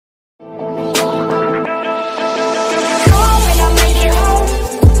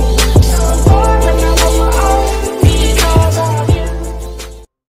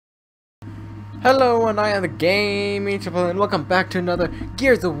Hello, and I am the GamingChipotle, and welcome back to another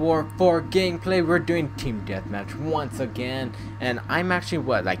Gears of War 4 gameplay. We're doing Team Deathmatch once again, and I'm actually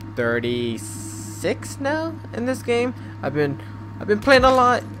what, like 36 now in this game. I've been playing a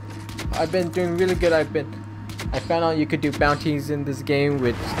lot. I've been doing really good. I found out you could do bounties in this game,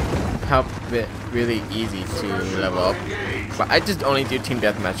 which helped it really easy to level up. But I just only do Team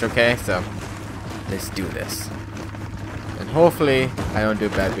Deathmatch, okay? So let's do this. And hopefully I don't do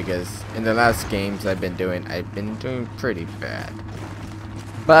bad, because in the last games I've been doing pretty bad.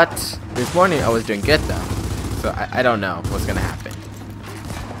 But this morning I was doing good though. So I don't know what's gonna happen.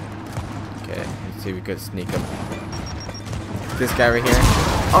 Okay, let's see if we could sneak up. This guy right here.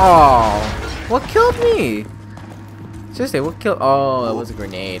 Oh, what killed me? Seriously, what killed? Oh, it was a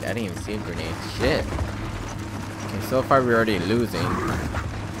grenade. I didn't even see a grenade. Shit. Okay, so far we're already losing.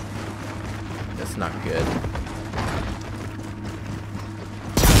 That's not good.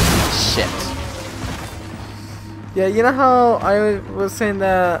 Shit. Yeah, you know how I was saying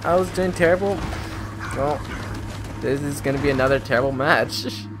that I was doing terrible? Well, this is gonna be another terrible match.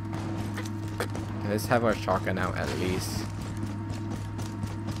 Let's have our shotgun out at least.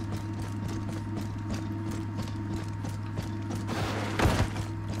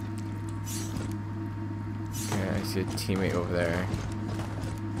 Okay, I see a teammate over there.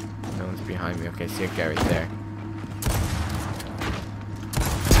 No one's behind me. Okay, I see a guy right there.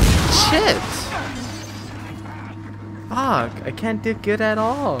 Shit! Fuck, I can't do good at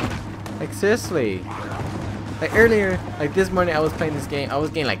all. Like, seriously. Like, earlier, like this morning I was playing this game, I was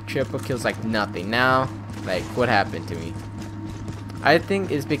getting like triple kills like nothing. Now, like, what happened to me? I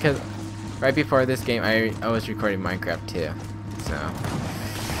think it's because right before this game I was recording Minecraft too. So,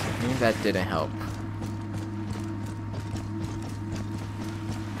 maybe that didn't help.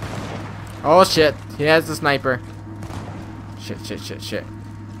 Oh shit, he has the sniper. Shit.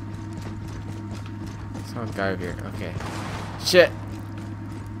 Some guy over here. Okay. Shit.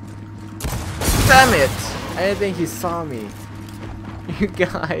 Damn it! I didn't think he saw me. You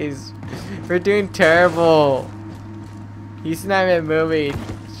guys, we're doing terrible. He's not even moving.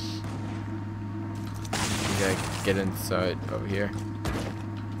 We gotta get inside over here.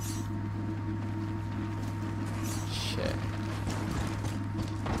 Shit.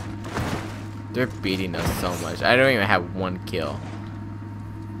 They're beating us so much. I don't even have one kill.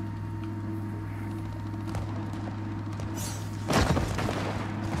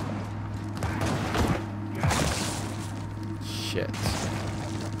 Shit.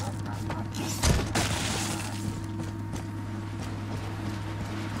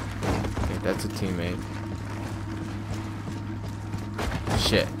 Okay, that's a teammate.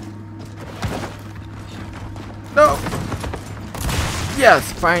 Shit. No!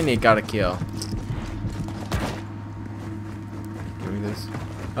 Yes, finally got a kill. Give me this.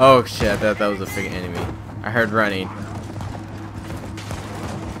 Oh shit, that was a freaking enemy. I heard running.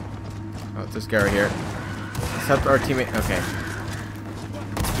 Oh, this guy right here. Except our teammate. Okay.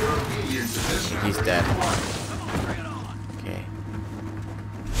 He's dead. Okay.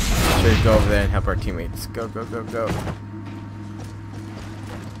 Should go over there and help our teammates. Go.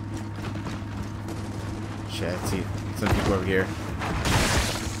 Shit, I see some people over here.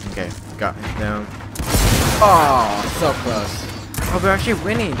 Okay, got him down. Oh, so close. Oh, we're actually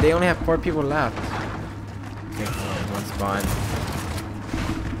winning. They only have 4 people left. Okay, one spawn.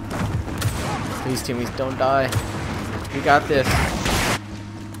 Please, teammates, don't die. We got this.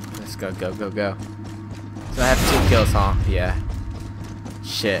 Let's go. So I have 2 kills, huh? Yeah.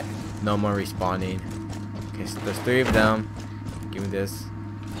 Shit. No more respawning. Okay, so there's 3 of them. Give me this.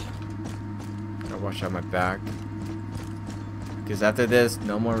 Gotta watch out my back. Because after this,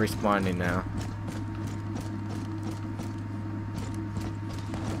 no more respawning now.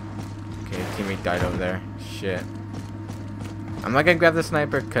 Okay, teammate died over there. Shit. I'm not gonna grab the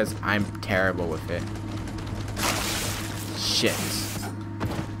sniper because I'm terrible with it. Shit.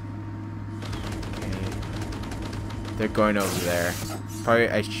 Okay. They're going over there. Probably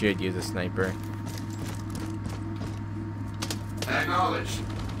I should use a sniper. Acknowledged.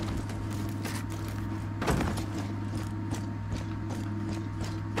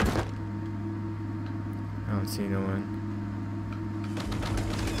 I don't see no one.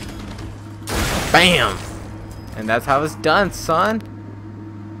 BAM! And that's how it's done, son.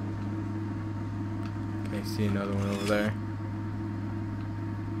 Okay, see another one over there.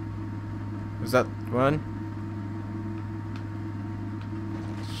 Was that one?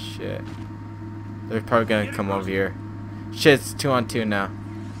 Shit. They're probably gonna come over here. Shit, it's 2-on-2 now.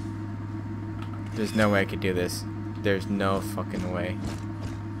 There's no way I could do this. There's no fucking way.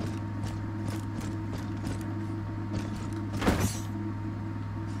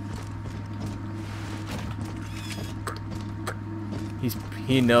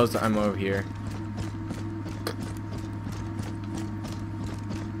 He knows I'm over here.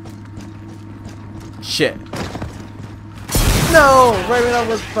 Shit. No! Right when I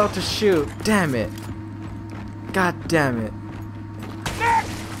was about to shoot. Damn it. God damn it.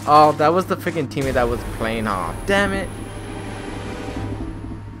 Oh, that was the freaking teammate that was playing off. Damn it.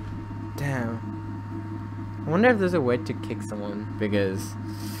 Damn. I wonder if there's a way to kick someone because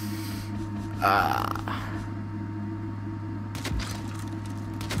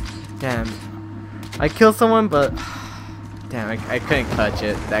damn. I killed someone, but damn, I couldn't clutch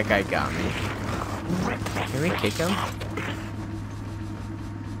it. That guy got me. Can we kick him?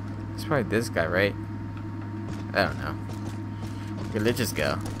 It's probably this guy, right? I don't know. Okay, let's just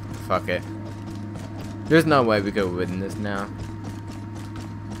go. Fuck it. There's no way we could win this now.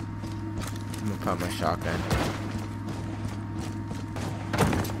 I'm gonna pop my shotgun.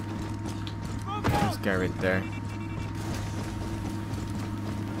 This guy right there.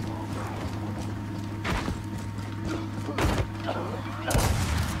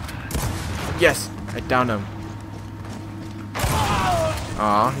 Yes! I downed him.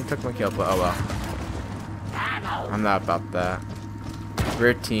 Aw, he took my kill, but oh well. I'm not about that. We're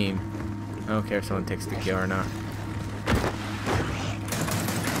a team. I don't care if someone takes the kill or not.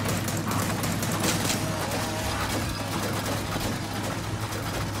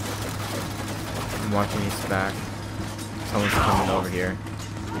 I'm watching his back. Someone's coming over here.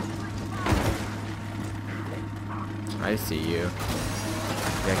 I see you.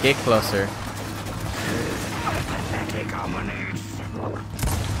 Yeah, get closer.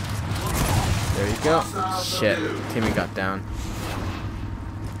 There you go. Shit. Timmy got down.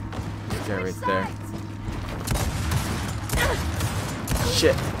 This guy right there.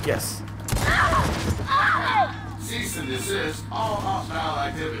 Shit. Yes. Cease and desist all hostile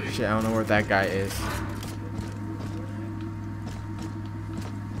activity. Shit, I don't know where that guy is.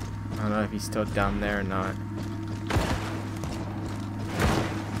 I don't know if he's still down there or not.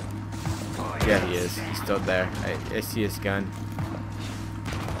 Yeah, he is. He's still there. I see his gun.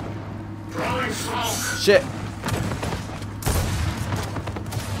 Shit!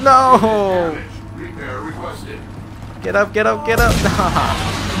 No! Repair requested. Get up, get up, get up!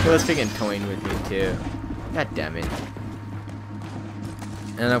 He was freaking toying with me too. God damn it.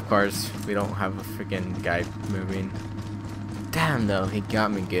 And of course, we don't have a freaking guy moving. Damn though, he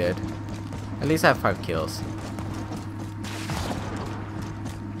got me good. At least I have 5 kills.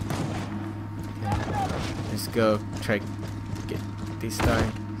 Let's go try get these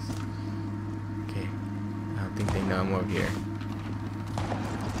guys. Okay, I don't think they know I'm over here.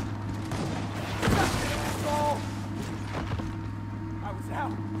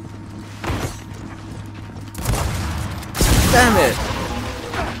 Damn it!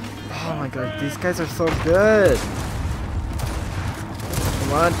 Oh my god, these guys are so good.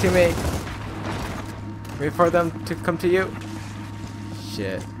 Come on, teammate. Wait for them to come to you.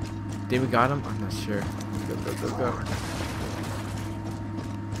 Shit. Did we got him? I'm not sure. Go, go, go, go.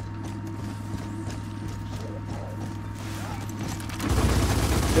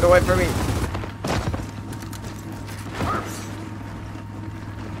 Get away from me.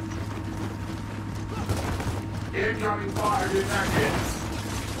 Incoming fire detected.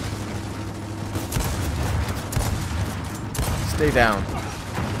 Stay down.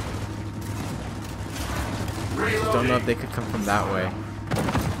 Reloading. Don't know if they could come from that way.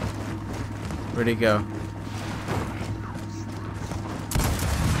 Where'd he go?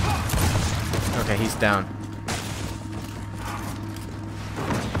 Okay, he's down.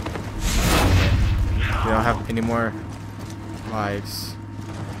 We don't have any more lives.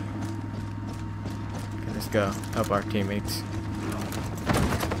 Okay, let's go. Help our teammates.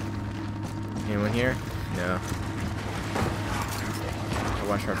 Anyone here? No. I'll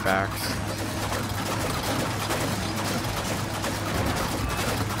watch our backs.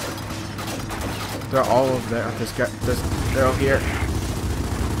 They're all over there. They're over here.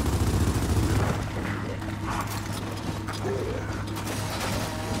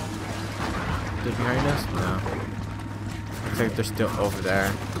 They're behind us? No. Looks like they're still over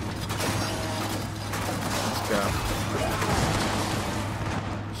there. Let's go.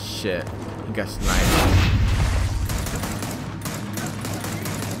 Shit. He got sniped.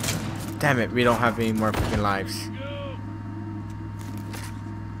 Damn it, we don't have any more freaking lives.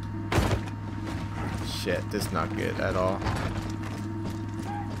 Shit, this is not good at all.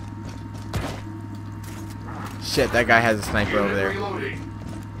 Shit, that guy has a sniper over there.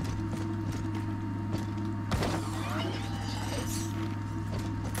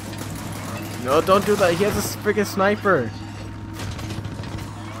 No, don't do that. He has a freaking sniper.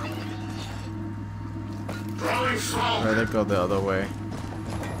 Or they go the other way.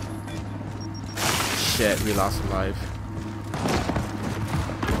 Shit, we lost a life.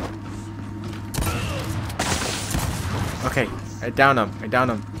 Okay, I downed him. I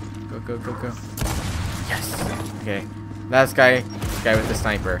downed him. Go, go, go, go. Yes. Okay. Last guy. This guy with the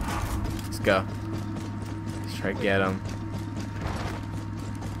sniper. Let's go. Let's try to get him.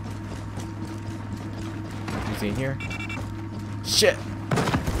 Is he in here? Shit.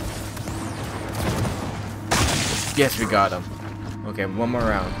 Yes, we got him. Okay, one more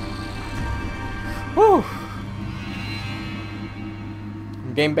round. Woo!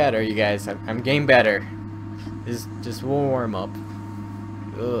 I'm getting better, you guys. I'm getting better. This is just one warm up.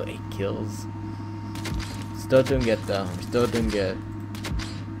 Ugh, 8 kills. Still doing good though. I'm still doing good.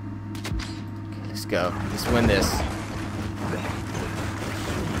 Okay, let's go. Let's win this.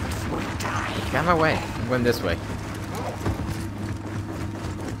 Get out of my way. I'm going this way.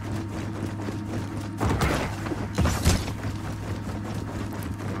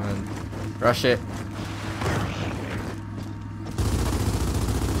 Come on. Rush it.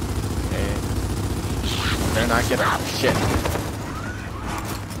 Okay. They're not getting out. Shit.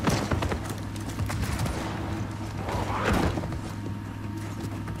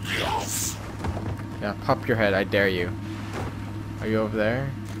 Yeah, pop your head, I dare you. Are you over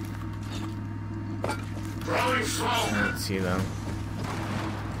there? I don't see them.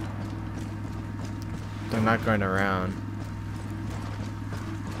 They're not going around.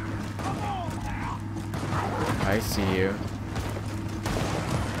 I see you.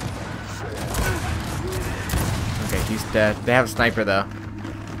 Okay, he's dead. They have a sniper though.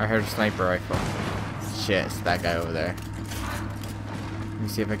 I heard a sniper rifle. Shit, it's that guy over there. Let me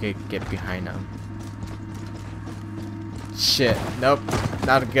see if I can get behind him. Shit, nope,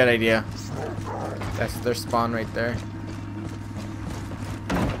 not a good idea. That's their spawn right there.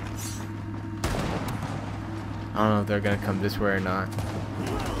 I don't know if they're gonna come this way or not.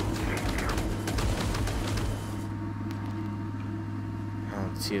 I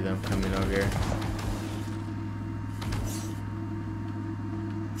don't see them coming over here.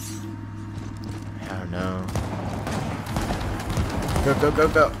 I don't know. Go, go, go,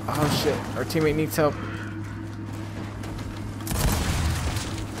 go. Oh shit, our teammate needs help.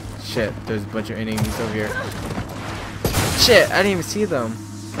 Shit, there's a bunch of enemies over here. Shit, I didn't even see them.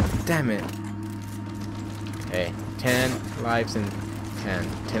 Damn it. Okay, 10 lives and 10.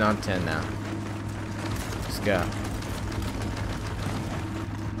 10 on 10 now. Let's go.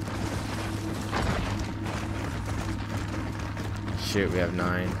 Shit, we have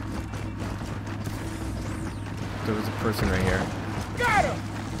 9. There was a person right here. Got him!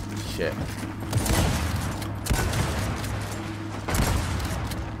 Shit.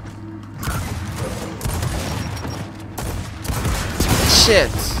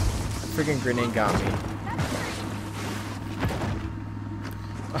 Shit! Freaking grenade got me.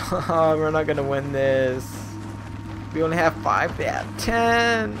 Oh, we're not gonna win this. We only have 5, they have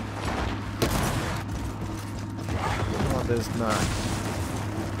 10! Oh, this is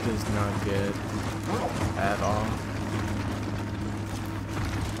not good at all.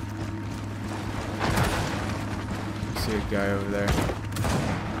 I see a guy over there.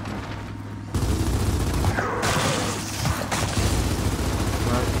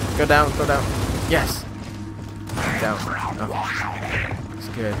 Go down, go down. Yes! Down. Oh. It's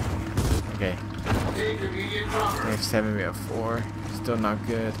good. Okay. We have 7, we have 4. Still not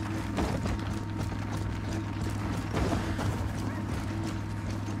good.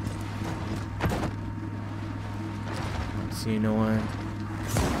 See no one.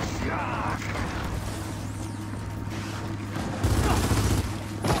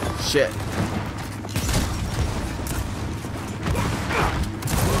 Shit.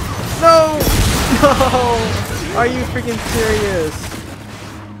 No! No! Are you freaking serious?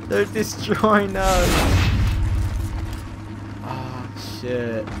 They're destroying us. Oh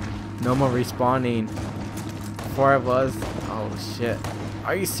shit. No more respawning. 4 of us. Oh shit.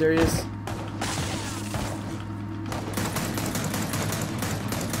 Are you serious?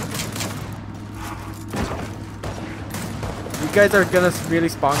 You guys are gonna really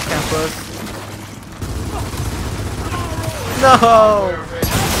spawn camp us? No!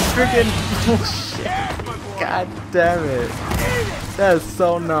 Freaking bullshit. God damn it. That is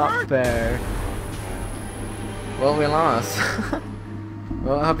so not fair. Well, we lost.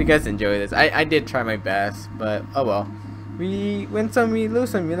 Well, I hope you guys enjoy this. I did try my best, but oh well. We win some, we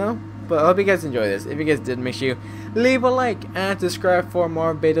lose some, you know? But I hope you guys enjoy this. If you guys did, make sure you leave a like and subscribe for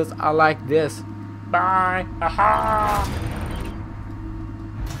more videos like this. Bye! Aha!